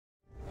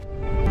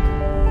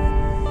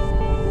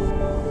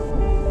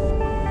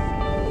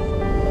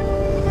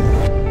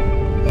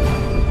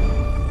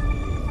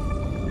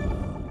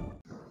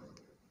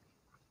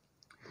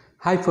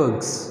Hi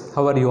folks,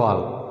 how are you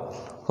all?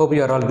 Hope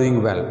you are all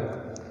doing well.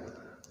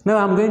 Now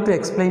I am going to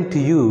explain to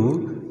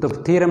you the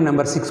theorem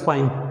number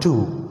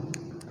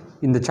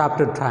 6.2 in the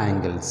chapter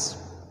triangles.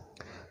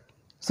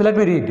 So let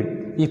me read.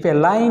 If a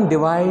line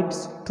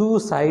divides two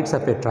sides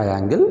of a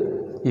triangle,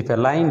 in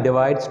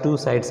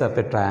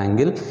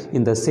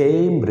the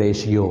same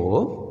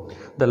ratio,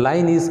 the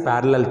line is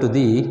parallel to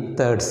the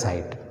third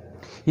side.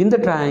 In the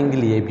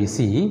triangle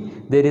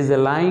ABC, there is a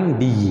line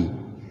DE.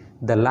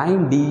 The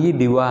line DE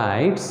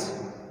divides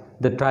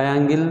the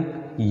triangle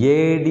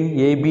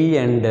AB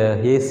and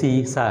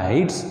AC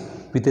sides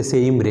with the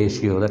same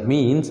ratio. That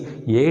means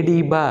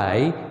AD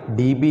by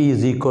DB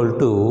is equal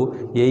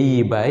to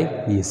AE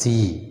by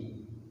AC.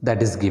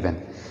 That is given.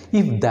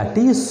 If that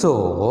is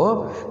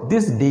so,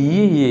 this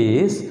DE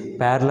is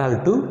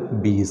parallel to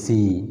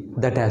BC.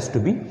 That has to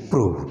be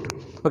proved.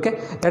 Okay,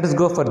 let us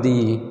go for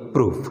the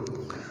proof.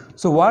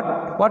 So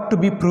what to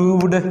be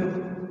proved?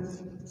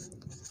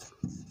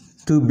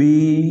 To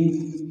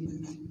be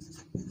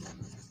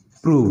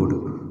proved.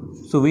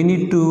 So we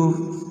need to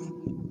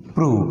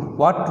prove.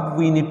 What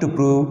we need to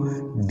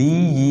prove?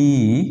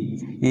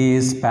 DE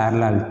is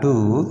parallel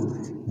to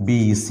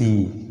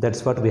BC.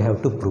 That's what we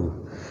have to prove.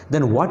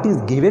 Then what is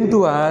given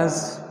to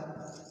us?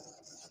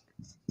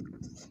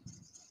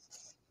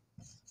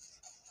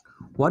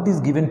 What is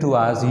given to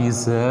us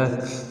is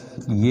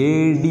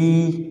AD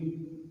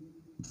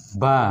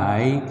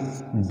by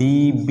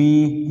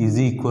DB is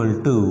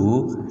equal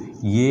to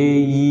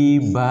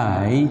AE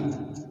by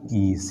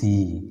EC.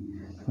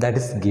 That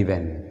is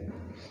given.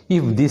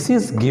 If this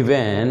is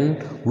given,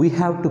 we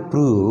have to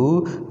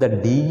prove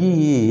that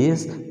DE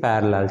is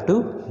parallel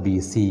to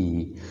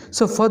BC.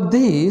 So for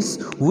this,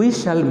 we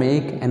shall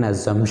make an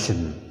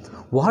assumption.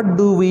 What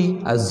do we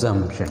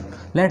assumption?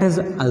 Let us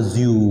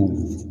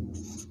assume.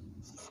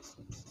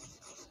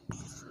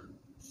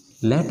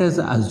 Let us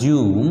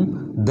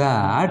assume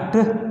that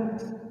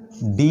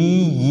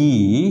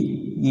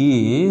DE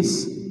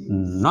is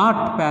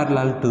not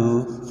parallel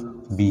to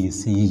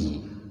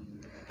BC.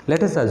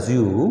 Let us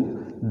assume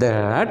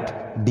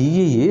that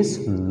DE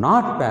is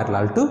not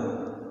parallel to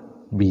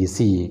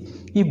BC.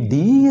 If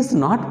DE is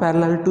not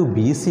parallel to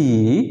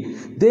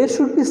BC, there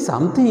should be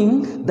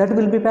something that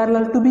will be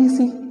parallel to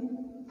BC.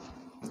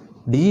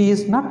 DE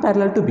is not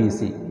parallel to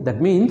BC.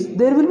 That means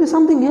there will be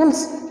something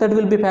else that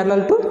will be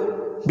parallel to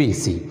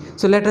BC.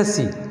 So let us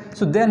see.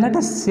 So then let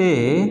us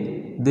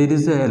say there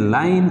is a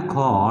line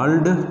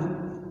called,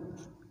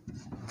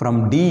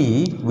 from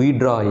D we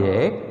draw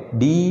a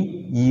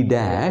DE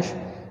dash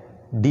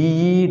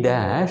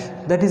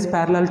that is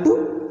parallel to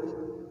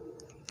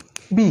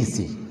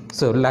BC.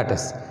 So let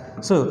us.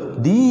 So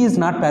D is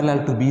not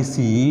parallel to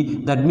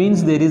BC. That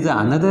means there is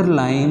another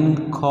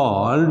line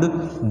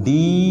called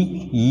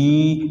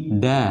DE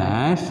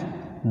dash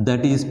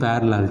that is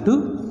parallel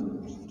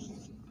to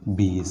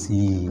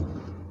BC.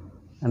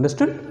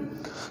 Understood?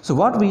 So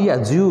what we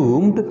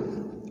assumed,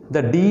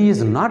 that D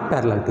is not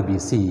parallel to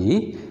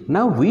BC.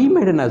 Now we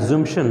made an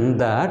assumption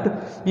that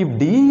if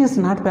D is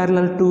not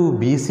parallel to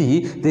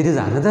BC, there is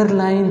another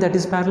line that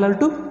is parallel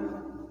to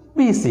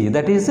BC,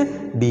 that is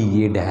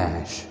DE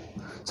dash.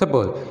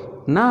 Suppose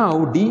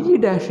now DE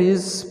dash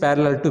is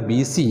parallel to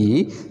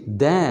BC,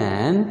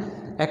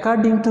 then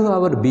according to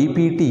our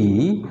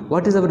BPT,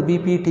 what is our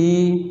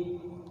BPT?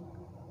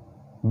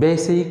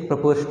 Basic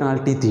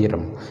proportionality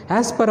theorem.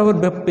 As per our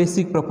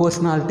basic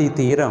proportionality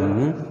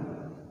theorem,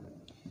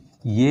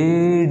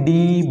 AD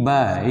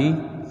by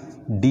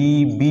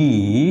DB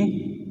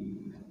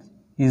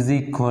is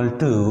equal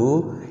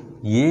to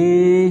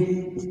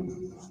AE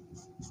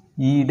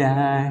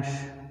dash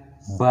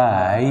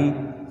by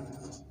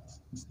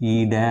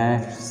E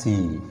dash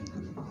C.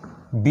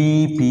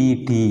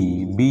 BPT.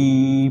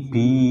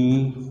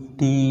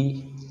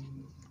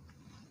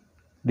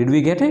 Did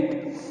we get it?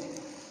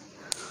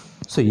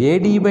 So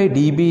AD by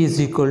DB is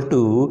equal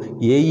to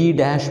AE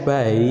dash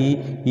by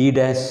E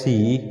dash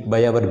C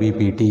by our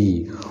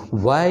BPT.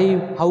 Why?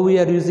 How we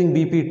are using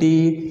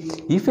BPT?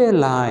 If a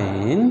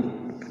line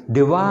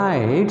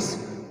divides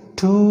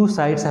two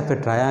sides of a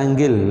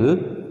triangle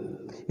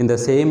in the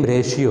same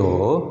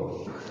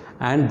ratio,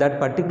 and that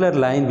particular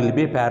line will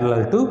be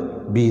parallel to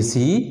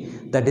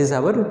BC, that is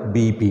our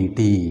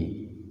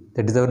BPT.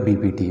 That is our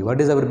BPT. What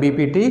is our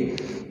BPT?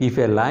 If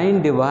a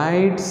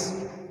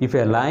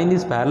line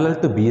is parallel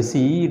to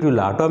BC, it will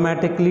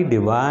automatically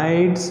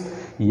divides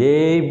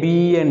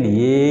AB and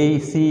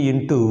AC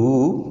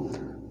into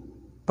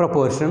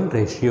proportion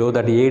ratio,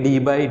 that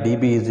AD by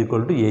DB is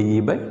equal to AE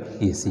by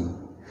AC.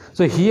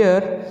 So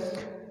here,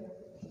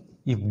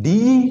 if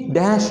D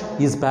dash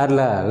is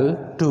parallel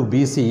to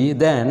BC,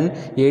 then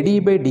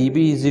AD by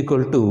DB is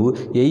equal to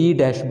AE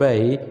dash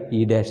by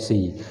E dash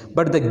C.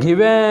 But the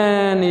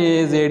given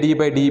is AD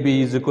by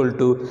DB is equal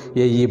to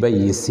AE by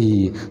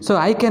EC. So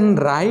I can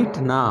write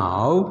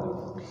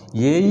now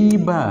AE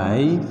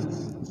by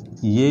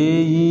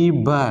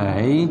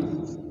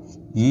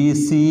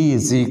EC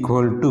is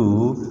equal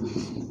to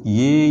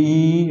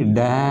AE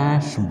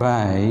dash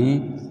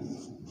by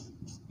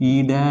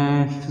E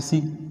dash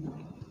C.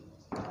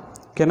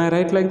 Can I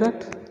write like that?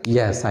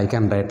 Yes, I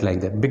can write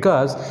like that,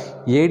 because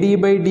AD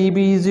by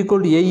DB is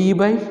equal to AE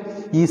by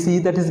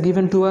EC, that is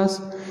given to us.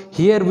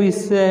 Here we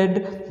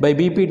said by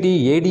BPT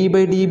AD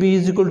by DB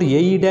is equal to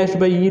AE dash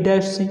by E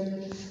dash C.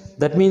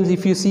 That means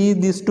if you see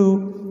these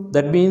two,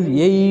 that means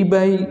AE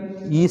by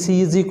EC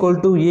is equal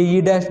to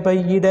AE dash by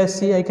E dash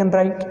C, I can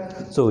write.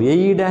 So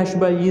AE dash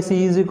by EC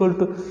is equal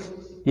to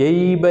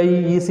AE by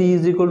EC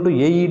is equal to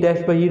AE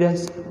dash by E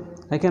dash.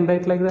 I can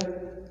write like that.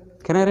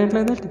 Can I write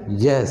like that?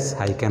 Yes,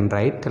 I can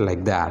write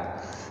like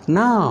that.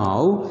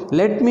 Now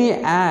let me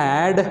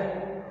add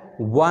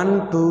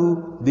 1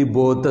 to the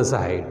both the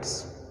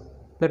sides.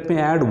 Let me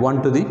add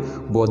 1 to the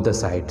both the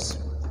sides.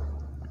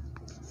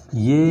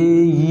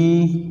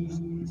 AE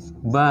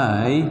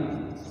by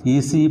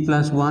EC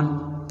plus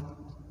 1.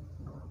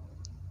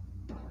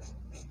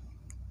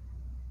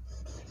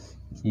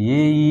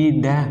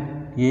 AE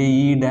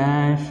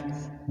dash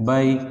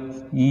by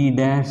E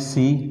dash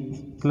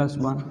C plus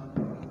 1.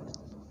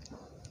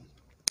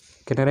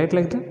 Can I write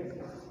like that?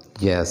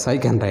 Yes, I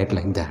can write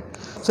like that.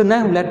 So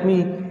now let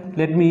me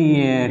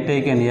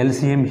take an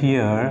LCM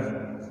here.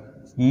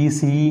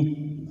 EC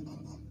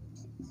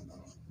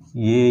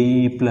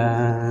AE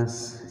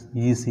plus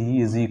EC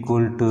is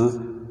equal to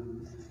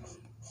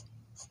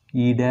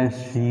E dash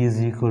C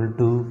is equal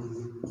to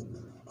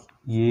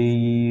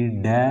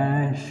AE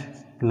dash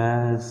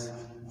plus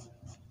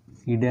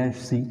E dash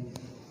C.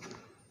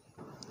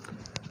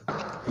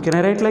 Can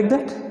I write like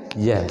that?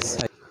 Yes.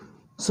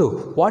 So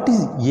what is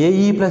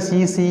AE plus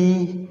EC?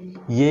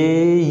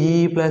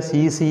 AE plus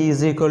EC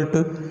is equal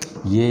to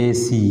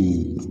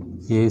AC.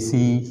 AC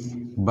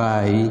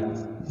by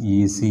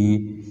EC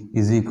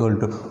is equal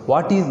to,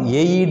 what is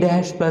AE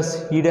dash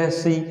plus E dash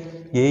C?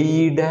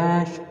 AE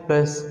dash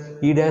plus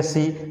E dash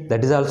C,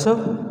 that is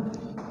also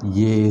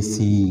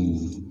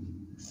AC.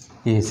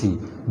 AC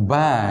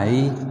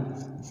by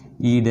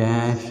E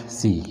dash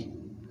C.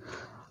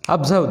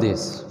 Observe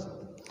this.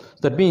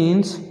 That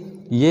means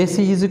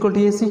AC is equal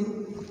to AC.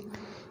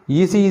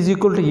 EC is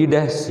equal to E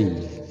dash C.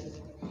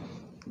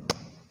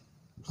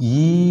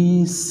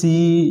 EC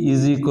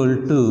is equal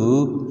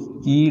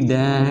to E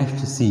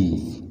dash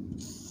C.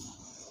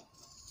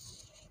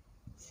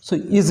 So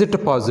is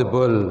it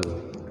possible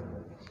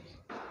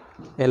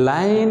a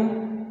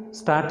line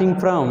starting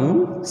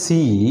from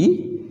CE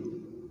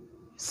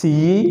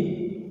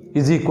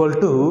is equal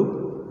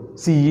to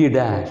CE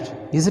dash?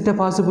 Is it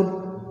possible?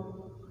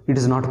 It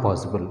is not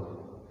possible.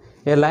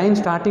 A line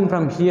starting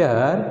from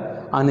here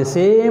on a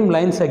same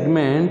line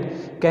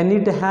segment, can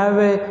it have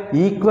a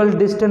equal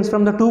distance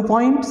from the 2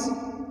 points?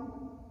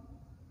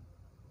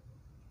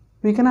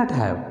 We cannot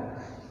have.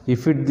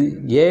 If A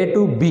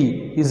to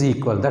B is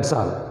equal, that's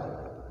all.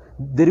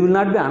 There will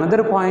not be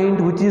another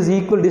point which is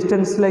equal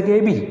distance like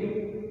AB.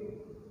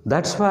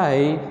 That's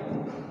why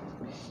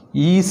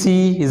EC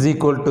is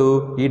equal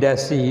to E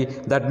dash C.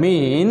 That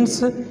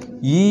means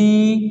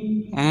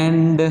E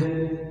and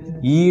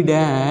E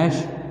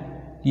dash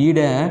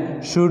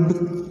should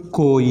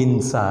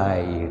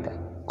coincide.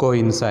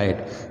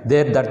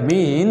 There, that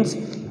means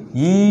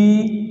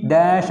E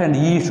dash and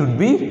E should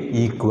be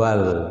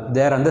equal.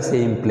 They are on the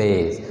same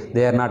place.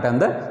 They are not on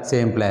the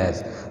same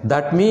place.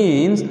 That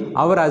means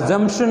our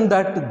assumption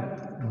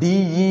that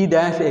DE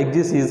dash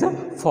exists is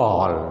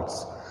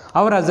false.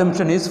 Our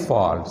assumption is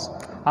false.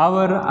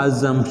 Our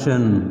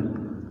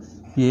assumption,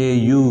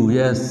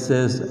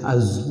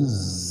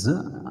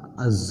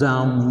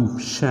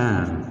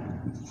 assumption.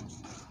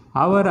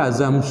 Our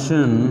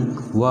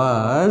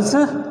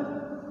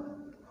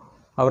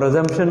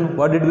assumption was,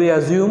 what did we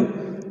assume?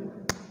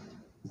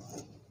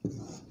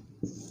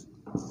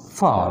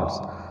 False.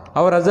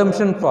 Our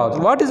assumption false.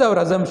 What is our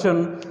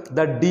assumption?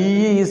 That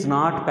DE is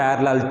not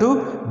parallel to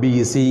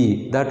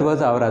BC. That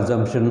was our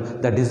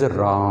assumption. That is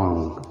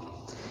wrong.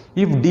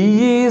 If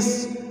DE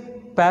is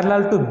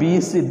parallel to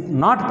BC,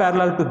 not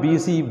parallel to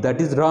BC, if that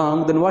is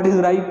wrong, then what is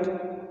right?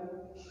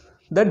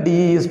 That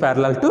DE is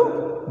parallel to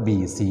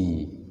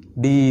BC.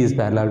 DE is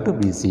parallel to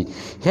BC.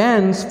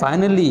 Hence,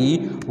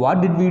 finally,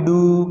 what did we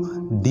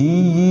do?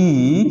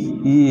 DE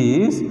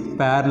is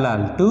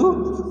parallel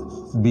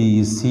to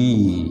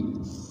BC.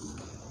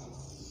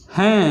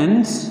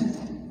 Hence,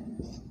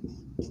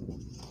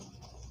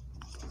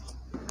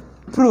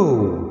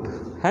 proved.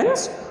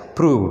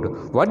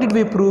 What did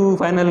we prove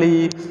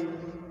finally?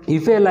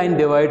 If a line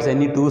divides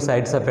any two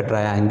sides of a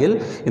triangle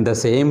in the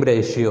same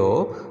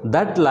ratio,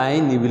 that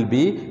line will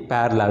be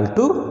parallel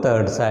to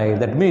third side.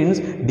 That means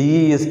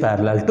DE is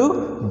parallel to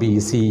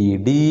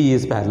BC. DE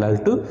is parallel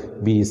to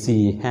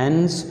BC.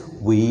 Hence,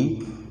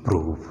 we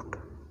proved.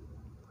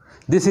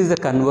 This is the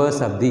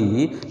converse of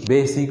the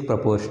basic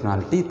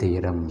proportionality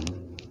theorem.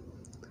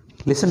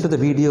 Listen to the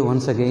video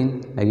once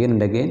again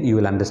and again. You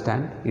will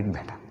understand it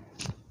better.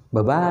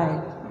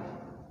 Bye-bye.